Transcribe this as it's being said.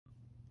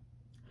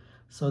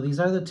So these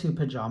are the two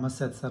pajama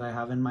sets that I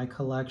have in my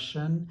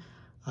collection.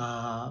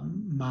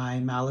 My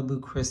Malibu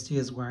Christie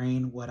is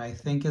wearing what I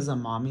think is a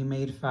mommy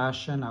made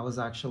fashion. I was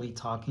actually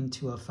talking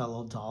to a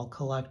fellow doll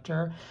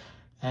collector,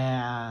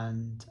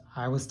 and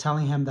I was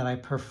telling him that I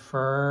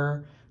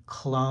prefer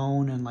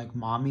clone and like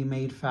mommy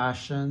made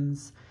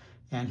fashions.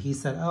 And he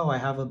said, oh, I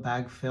have a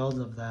bag filled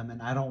of them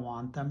and I don't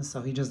want them.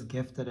 So he just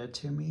gifted it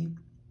to me.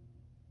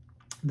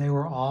 They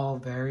were all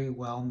very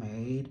well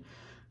made.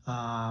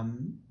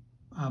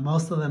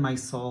 Most of them I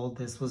sold.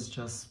 This was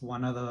just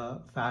one of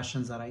the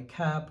fashions that I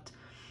kept.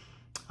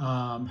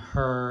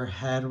 Her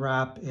head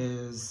wrap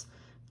is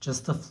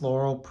just a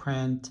floral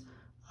print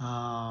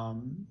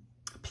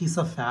piece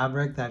of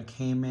fabric that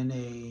came in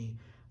a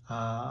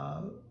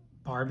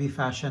Barbie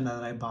fashion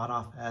that I bought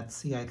off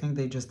Etsy. I think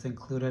they just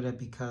included it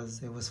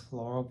because it was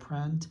floral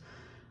print.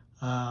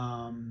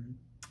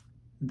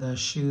 The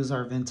shoes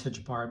are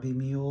vintage Barbie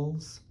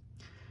mules.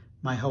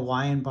 My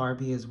Hawaiian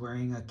Barbie is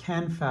wearing a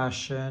Ken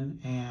fashion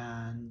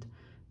and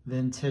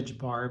vintage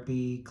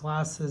Barbie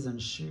glasses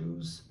and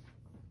shoes.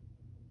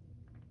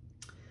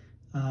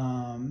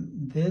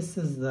 This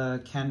is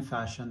the Ken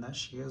fashion that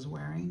she is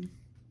wearing.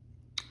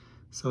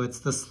 So it's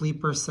the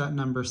sleeper set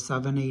number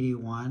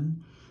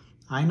 781.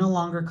 I no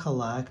longer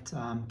collect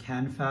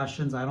Ken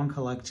fashions. I don't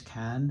collect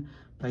Ken,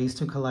 but I used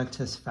to collect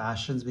his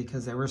fashions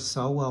because they were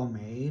so well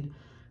made.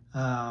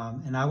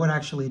 And I would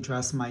actually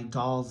dress my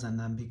dolls in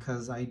them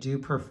because I do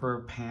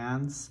prefer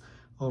pants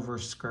over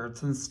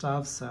skirts and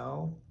stuff.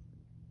 So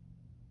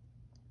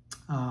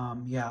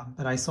yeah,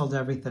 but I sold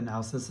everything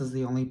else. This is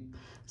the only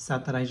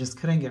set that I just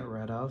couldn't get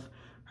rid of.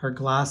 Her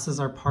glasses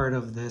are part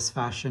of this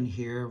fashion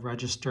here,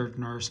 registered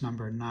nurse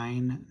number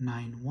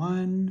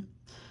 991.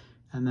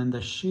 And then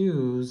the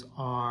shoes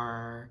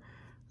are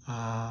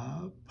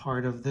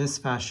part of this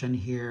fashion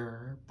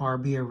here,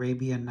 Barbie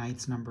Arabian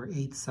Nights number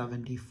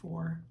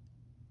 874.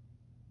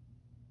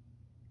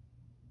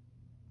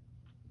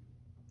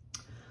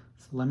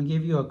 So let me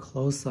give you a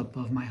close-up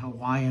of my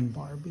Hawaiian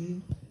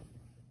Barbie.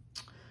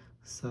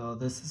 So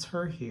this is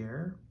her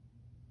here.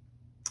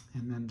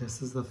 And then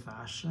this is the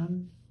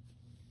fashion.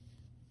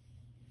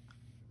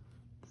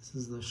 This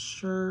is the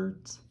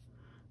shirt.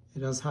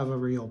 It does have a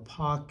real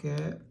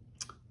pocket.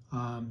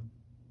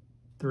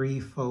 3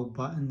 faux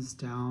buttons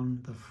down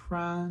the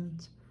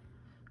front.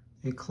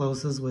 It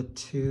closes with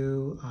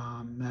 2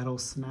 metal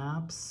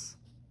snaps.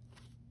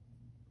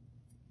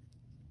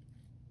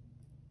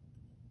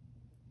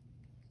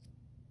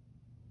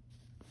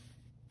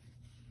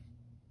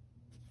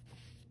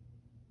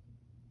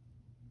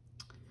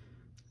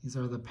 These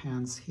are the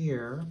pants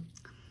here.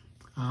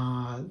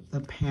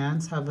 The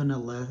pants have an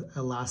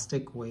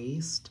elastic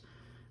waist,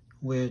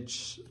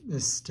 which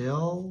is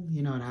still,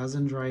 you know, it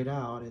hasn't dried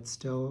out. It's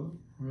still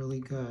really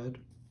good.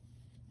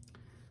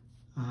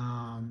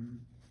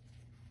 And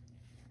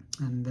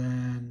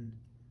then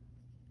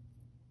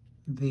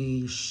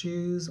the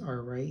shoes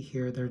are right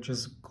here. They're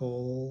just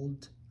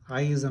gold.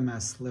 I use them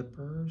as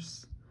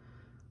slippers.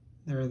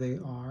 There they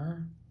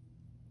are.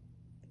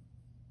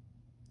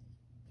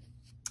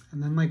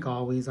 And then, like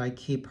always, I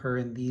keep her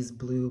in these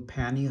blue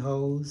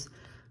pantyhose.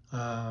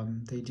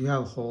 They do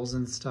have holes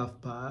and stuff,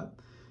 but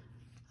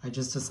I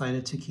just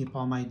decided to keep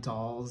all my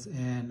dolls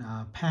in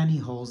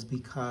pantyhose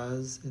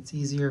because it's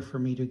easier for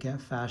me to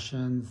get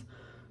fashions,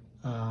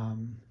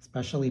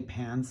 especially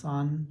pants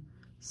on.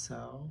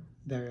 So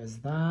there is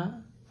that.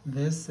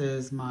 This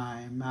is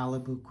my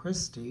Malibu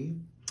Christie.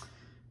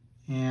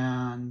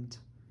 And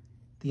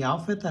the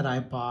outfit that I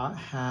bought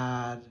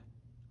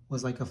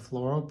was like a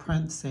floral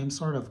print, same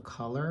sort of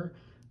color,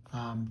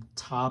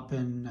 top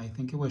and I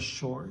think it was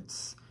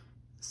shorts.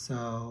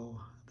 So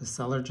the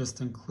seller just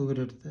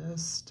included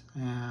this,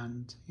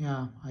 and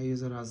yeah, I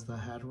use it as the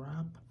head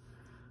wrap.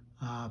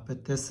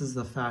 But this is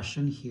the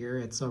fashion here.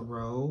 It's a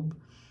robe,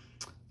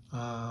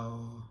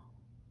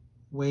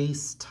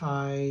 waist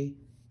tie,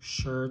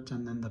 shirt,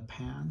 and then the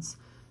pants.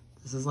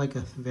 This is like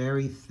a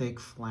very thick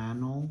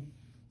flannel.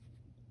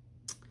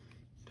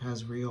 It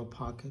has real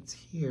pockets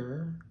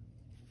here.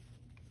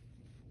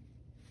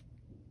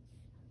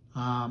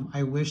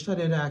 I wish that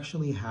it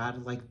actually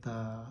had like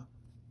the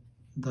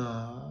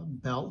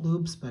belt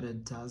loops, but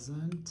it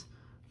doesn't.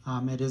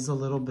 It is a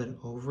little bit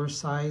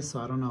oversized, so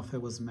I don't know if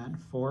it was meant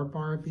for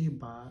Barbie,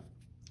 but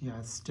yeah,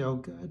 it's still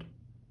good.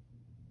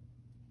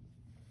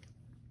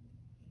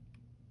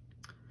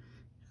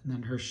 And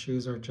then her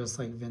shoes are just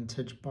like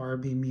vintage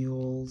Barbie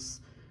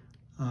mules.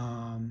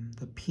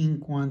 The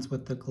pink ones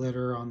with the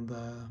glitter on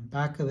the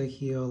back of the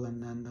heel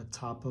and then the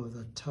top of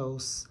the toe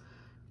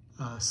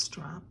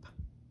strap.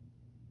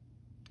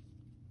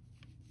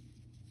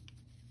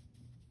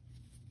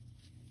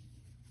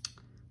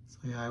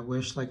 Yeah, I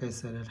wish, like I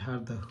said, it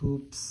had the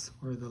hoops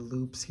or the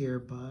loops here,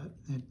 but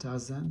it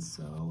doesn't.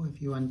 So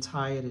if you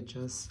untie it, it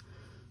just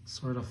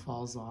sort of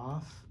falls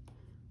off.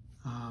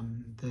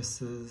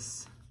 This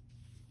is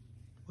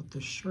what the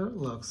shirt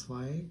looks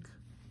like.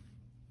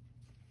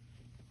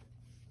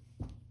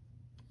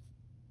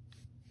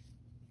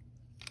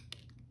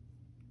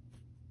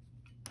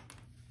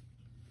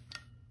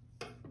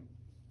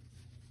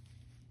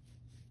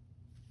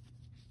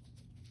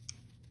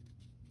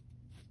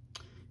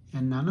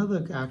 And none of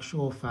the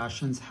actual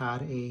fashions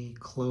had a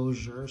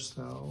closure,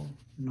 so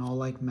no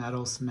like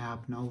metal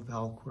snap, no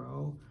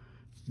Velcro,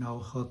 no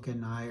hook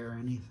and eye or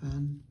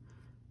anything.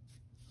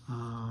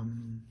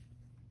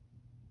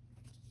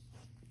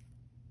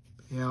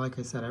 Yeah, like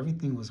I said,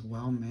 everything was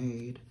well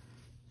made.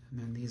 And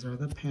then these are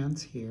the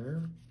pants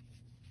here.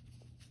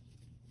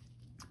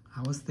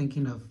 I was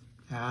thinking of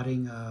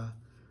adding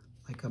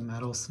like a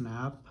metal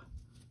snap,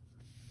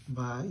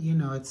 but you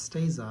know, it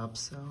stays up,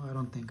 so I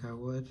don't think I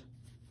would.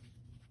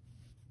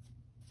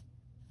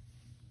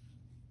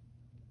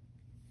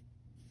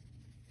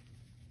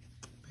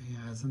 But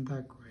yeah, isn't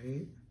that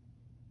great?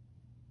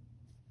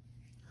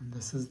 And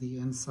this is the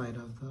inside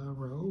of the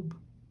robe.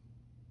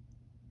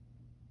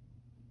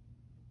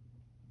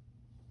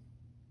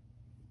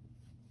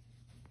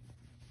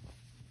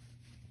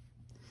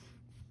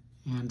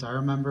 And I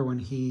remember when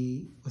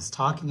he was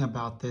talking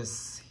about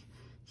this,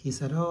 he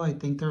said, oh, I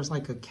think there's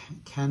like a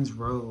Ken's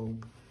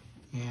robe.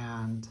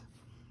 And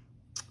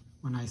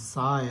when I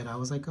saw it, I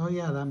was like, oh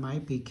yeah, that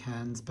might be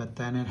Ken's. But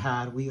then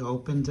we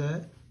opened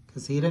it,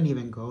 because he didn't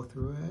even go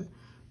through it.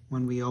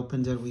 When we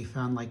opened it, we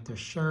found like the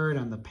shirt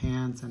and the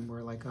pants, and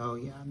we're like, oh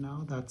yeah,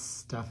 no,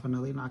 that's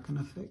definitely not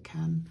gonna fit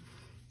Ken.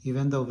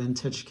 Even though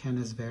vintage Ken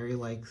is very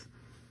like,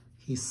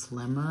 he's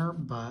slimmer,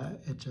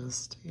 but it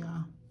just,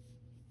 yeah,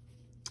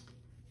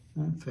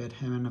 won't fit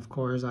him. And of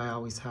course, I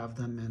always have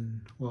them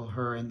in, well,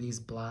 her in these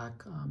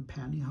black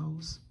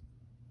pantyhose.